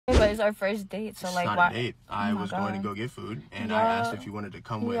it's our first date, so like, not why? a date. I was going to go get food, and I asked if you wanted to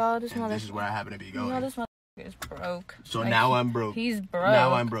come with, and this is where I happen to be going. This motherfucker is broke. So like, now I'm broke. He's broke.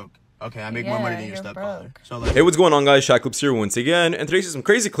 Now I'm broke. Okay, I make more money than your stepfather. So like, hey, what's going on, guys? Shak-Clips here once again, and today's some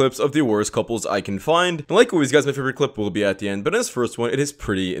crazy clips of the worst couples I can find. And like always, guys, my favorite clip will be at the end, but in this first one, it is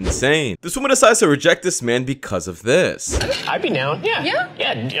pretty insane. This woman decides to reject this man because of this. I'd be down. Yeah. Yeah?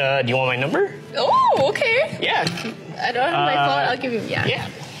 Yeah. Do you want my number? Oh, okay. Yeah. I don't have my phone. I'll give you. Yeah. Yeah.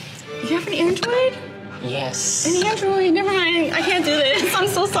 You have an Android? Yes. An Android? Never mind. I can't do this. I'm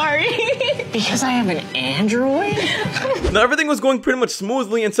so sorry. Because I have an Android? Now, everything was going pretty much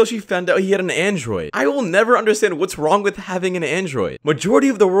smoothly until she found out he had an Android. I will never understand what's wrong with having an Android. Majority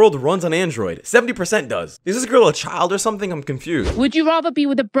of the world runs on Android. 70% does. Is this girl a child or something? I'm confused. Would you rather be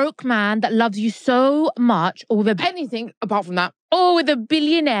with a broke man that loves you so much, or with anything apart from that, or with a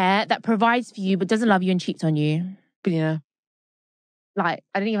billionaire that provides for you but doesn't love you and cheats on you? Billionaire. Like,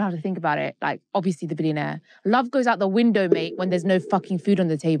 I didn't even have to think about it. Like, obviously the billionaire. Love goes out the window, mate, when there's no fucking food on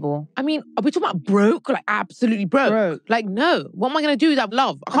the table. I mean, are we talking about broke? Like, absolutely broke? Like, no. What am I going to do with that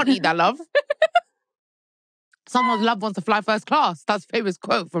love? I can't eat that love. Someone's love wants to fly first class. That's a famous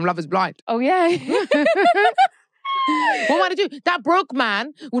quote from Love is Blind. Oh, yeah. What am I going to do? That broke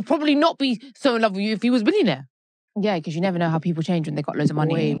man would probably not be so in love with you if he was a billionaire. Yeah, because you never know how people change when they got loads of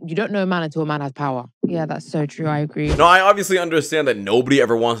money. Wait, you don't know a man until a man has power. Yeah, that's so true. I agree. No, I obviously understand that nobody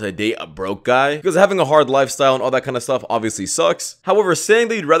ever wants to date a broke guy, because having a hard lifestyle and all that kind of stuff obviously sucks. However, saying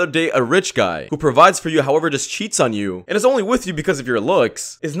that you'd rather date a rich guy who provides for you, however, just cheats on you, and is only with you because of your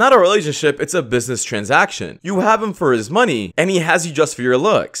looks, is not a relationship, it's a business transaction. You have him for his money, and he has you just for your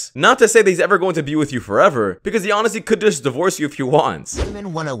looks. Not to say that he's ever going to be with you forever, because he honestly could just divorce you if he wants.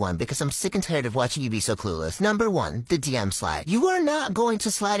 Women 101, because I'm sick and tired of watching you be so clueless. Number 1, the DM slide. You are not going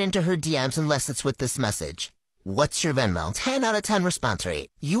to slide into her DMs unless it's with this message. What's your Venmo? 10 out of 10 response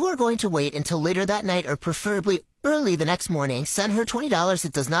rate. You are going to wait until later that night or preferably early the next morning. Send her $20.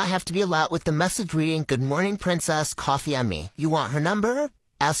 It does not have to be a lot with the message reading, "Good morning, princess, coffee on me." You want her number?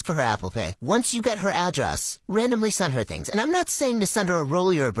 Ask for her Apple Pay. Once you get her address, randomly send her things. And I'm not saying to send her a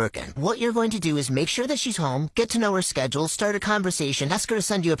Rollie or a Birkin. What you're going to do is make sure that she's home, get to know her schedule, start a conversation, ask her to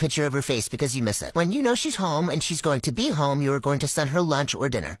send you a picture of her face because you miss it. When you know she's home and she's going to be home, you are going to send her lunch or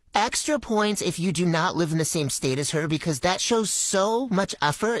dinner. Extra points if you do not live in the same state as her, because that shows so much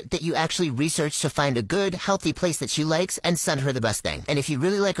effort that you actually research to find a good, healthy place that she likes and send her the best thing. And if you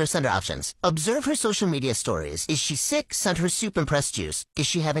really like her, send her options. Observe her social media stories. Is she sick? Send her soup and pressed juice.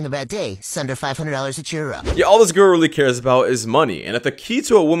 Is she having a bad day? Send her $500 to cheer her up. Yeah, all this girl really cares about is money. And if the key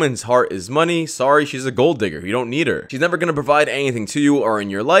to a woman's heart is money, sorry, she's a gold digger. You don't need her. She's never gonna provide anything to you or in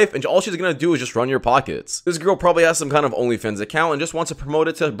your life, and all she's gonna do is just run your pockets. This girl probably has some kind of OnlyFans account and just wants to promote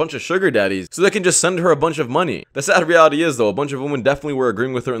it to a bunch of sugar daddies so they can just send her a bunch of money. The sad reality is, though, a bunch of women definitely were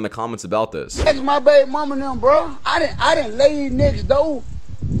agreeing with her in the comments about this. That's my baby mama and them, bro. I didn't lay next door.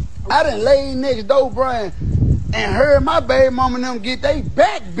 Bro. And heard my baby mama and them get they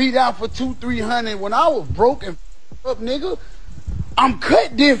back beat out for 200-300 when I was broke and up, nigga. I'm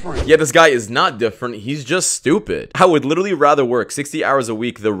cut different. Yeah, this guy is not different. He's just stupid. I would literally rather work 60 hours a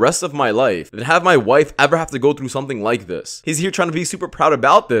week the rest of my life than have my wife ever have to go through something like this. He's here trying to be super proud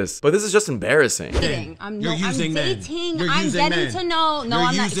about this, but this is just embarrassing. I'm dating. I'm getting to know. No,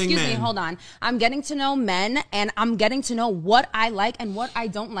 I'm not. Excuse me. Hold on. I'm getting to know men, and I'm getting to know what I like and what I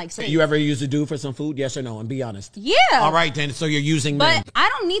don't like. So you ever use a dude for some food? Yes or no? And be honest. Yeah. All right then. So you're using men. But I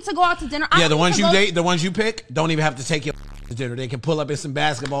don't need to go out to dinner. Yeah, the ones you date, the ones you pick, don't even have to take your to dinner. They can pull up in some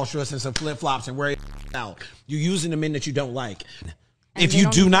basketball shorts and some flip flops and wear it out. You're using the men that you don't like. If you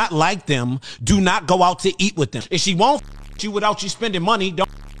do not like them, do not go out to eat with them. If she won't you without you spending money, don't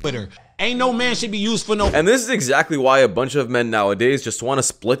with her. Ain't no man should be used for no. And this is exactly why a bunch of men nowadays just want to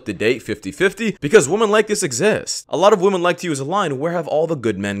split the date 50-50, because women like this exist. A lot of women like to use a line, "Where have all the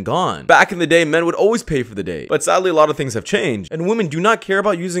good men gone?" Back in the day, men would always pay for the date, but sadly a lot of things have changed, and women do not care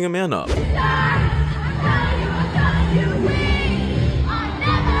about using a man up.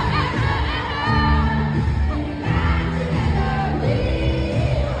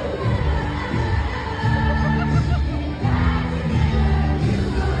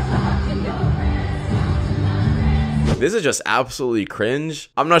 This is just absolutely cringe.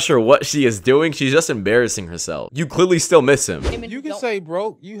 I'm not sure what she is doing. She's just embarrassing herself. You clearly still miss him. You can say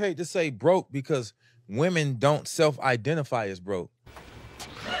broke. You hate to say broke because women don't self-identify as broke.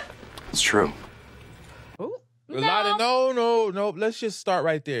 It's true. No. Let's just start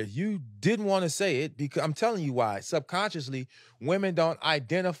right there. You didn't want to say it because I'm telling you why. Subconsciously, women don't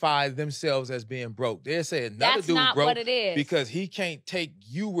identify themselves as being broke. They're saying another dude broke what it is. because he can't take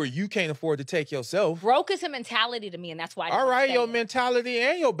you where you can't afford to take yourself. Broke is a mentality to me, and that's why. All right, your mentality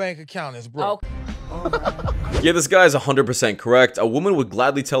and your bank account is broke. Yeah, this guy is 100% correct. A woman would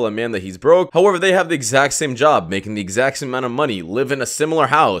gladly tell a man that he's broke. However, they have the exact same job, making the exact same amount of money, live in a similar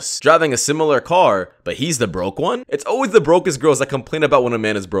house, driving a similar car, but he's the broke one? It's always the brokest girls that complain about when a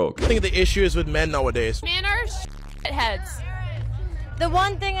man is broke. I think the issue is with men nowadays. Men are heads. The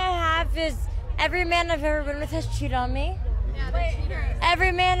one thing I have is every man I've ever been with has cheated on me.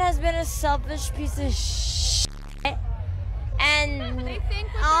 Every man has been a selfish piece of shit. And they think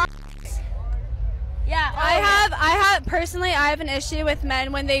yeah, I have personally, I have an issue with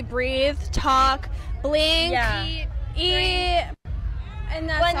men when they breathe, talk, blink, eat, and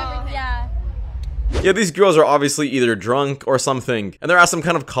that's everything. Yeah, these girls are obviously either drunk or something, and they're at some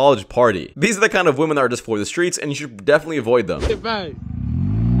kind of college party. These are the kind of women that are just for the streets, and you should definitely avoid them.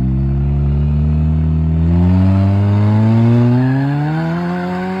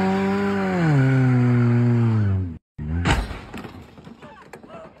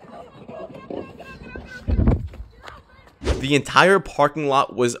 The entire parking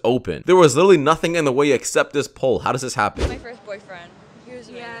lot was open. There was literally nothing in the way except this pole. How does this happen? My first boyfriend. Where's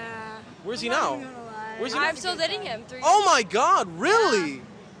he now? Where's he now? I'm still dating him. 3 years. Oh my God, really?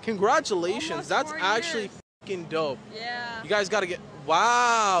 Congratulations. That's actually fucking dope. Yeah. You guys gotta get,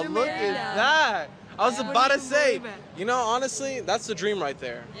 wow, look at that. I was about to say, you know, honestly, that's the dream right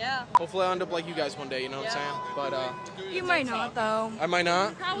there. Yeah. Hopefully I end up like you guys one day, you know what I'm saying? But You might not though. I might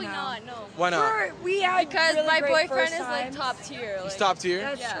not? Probably not, no. Why not? Because my boyfriend is like top tier. He's top tier?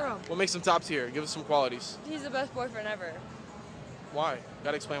 That's true. What makes him top tier? Give us some qualities. He's the best boyfriend ever. Why?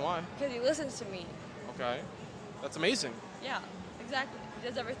 Gotta explain why. Because he listens to me. Okay. That's amazing. Yeah, exactly. He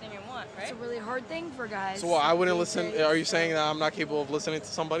does everything you want, right? It's a really hard thing for guys. So what, I wouldn't listen? Are you saying that I'm not capable of listening to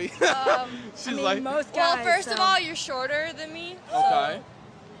somebody? She's like, most guys. Well, first of all, you're shorter than me. okay.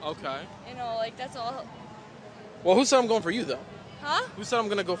 So, Okay. you know, like that's all. Well, who said I'm going for you though? Huh? Who said I'm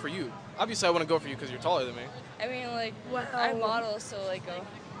gonna go for you? Obviously, I want to go for you because you're taller than me. I mean, like, I model, so like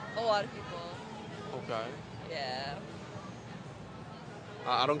a lot of people. Okay. Yeah.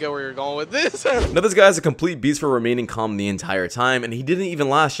 I don't get where you're going with this. Now this guy is a complete beast for remaining calm the entire time, and he didn't even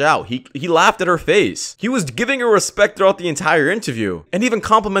lash out. He laughed at her face. He was giving her respect throughout the entire interview, and even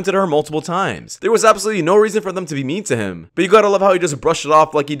complimented her multiple times. There was absolutely no reason for them to be mean to him, but you gotta love how he just brushed it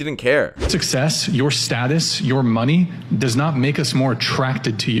off like he didn't care. Success, your status, your money does not make us more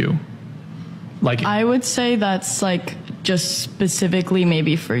attracted to you. Like, I would say that's like just specifically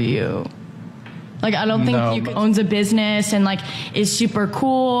maybe for you. Like, I don't think you owns a business and like is super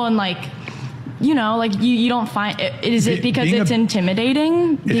cool and like, you know, like you don't find is it because it's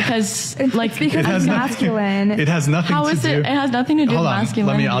intimidating? Because like because it's masculine. It has nothing How to is do. it has nothing to do with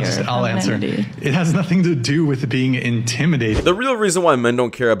masculinity. I'll answer. It has nothing to do with being intimidated. The real reason why men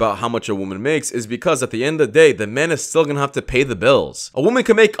don't care about how much a woman makes is because at the end of the day, the man is still gonna have to pay the bills. A woman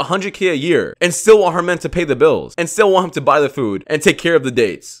can make 100K a year and still want her man to pay the bills and still want him to buy the food and take care of the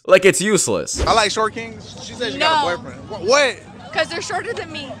dates. Like, it's useless. I like short kings. She said she got a boyfriend. What? Because they're shorter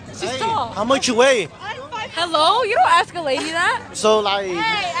than me. She's tall. How much you weigh? Hello? You don't ask a lady that. So like.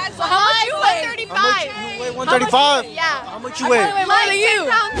 Hey, so how much you weigh? 135. How much you weigh? 135? Yeah. How much you weigh? More than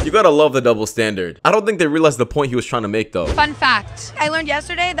you. You gotta love the double standard. I don't think they realized the point he was trying to make though. Fun fact. I learned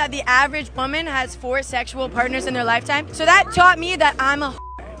yesterday that the average woman has 4 sexual partners in their lifetime. So that taught me that I'm a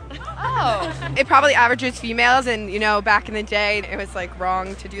Oh. It probably averages females, and you know, back in the day, it was like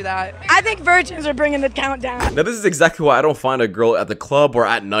wrong to do that. I think virgins are bringing the count down. Now this is exactly why I don't find a girl at the club or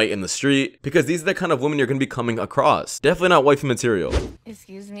at night in the street, because these are the kind of women you're gonna be coming across. Definitely not wifey material.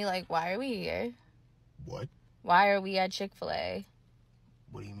 Excuse me, like, why are we here? What? Why are we at Chick-fil-A?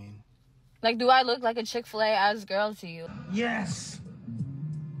 What do you mean? Like, do I look like a Chick-fil-A ass girl to you? Yes.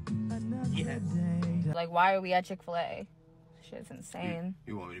 Yes. Like, why are we at Chick-fil-A? Shit's insane.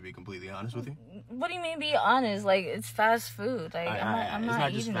 You want me to be completely honest with you? What do you mean be honest? Like, it's fast food. Like, I'm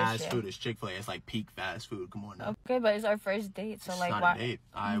not it's eating not just this fast shit. food. It's Chick-fil-A. It's like peak fast food. Come on now. Okay, but it's our first date, so It's like, not why? a date.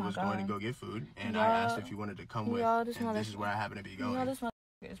 I was going to go get food, and I asked if you wanted to come with, and this is where I happen to be going. This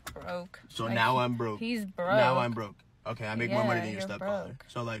motherfucker is broke. So like, now I'm broke. He's broke. Now I'm broke. Okay, I make more money than your you're stepfather. broke.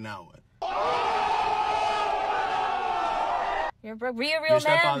 So like now what? You're broke. Be a real Your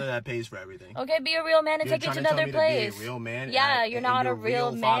stepfather man. that pays for everything. Okay, be a real man and You're take you to trying another tell me place. To be a real man. Yeah, and you're not your a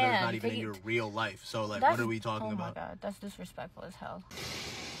real father is man. not even in your real life. So like, That's- what are we talking about? Oh my god, that's disrespectful as hell.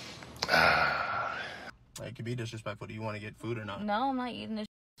 Like, it could be disrespectful. Do you want to get food or not? No, I'm not eating this.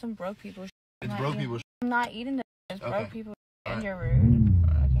 Some broke people. It's broke people. I'm not eating this. Broke people and you're rude.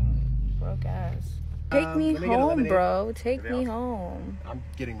 Fucking broke ass. Take me home, bro. Take me home. I'm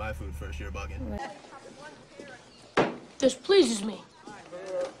getting my food first. You're bugging. This pleases me.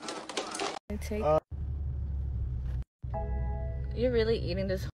 You're really eating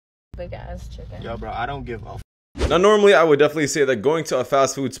this big ass chicken. Yo, bro, I don't give a Now, normally I would definitely say that going to a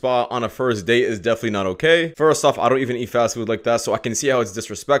fast food spot on a first date is definitely not okay. First off, I don't even eat fast food like that, so I can see how it's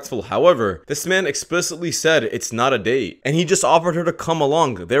disrespectful. However, this man explicitly said it's not a date, and he just offered her to come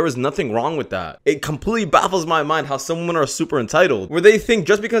along. There is nothing wrong with that. It completely baffles my mind how some women are super entitled, where they think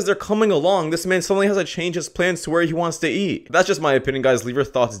just because they're coming along, this man suddenly has to change his plans to where he wants to eat. That's just my opinion, guys. Leave your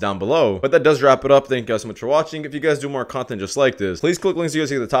thoughts down below. But that does wrap it up. Thank you guys so much for watching. If you guys do more content just like this, please click links you guys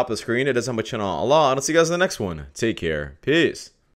see at the top of the screen. It does help my channel a lot, and I'll see you guys in the next one. Take care. Peace.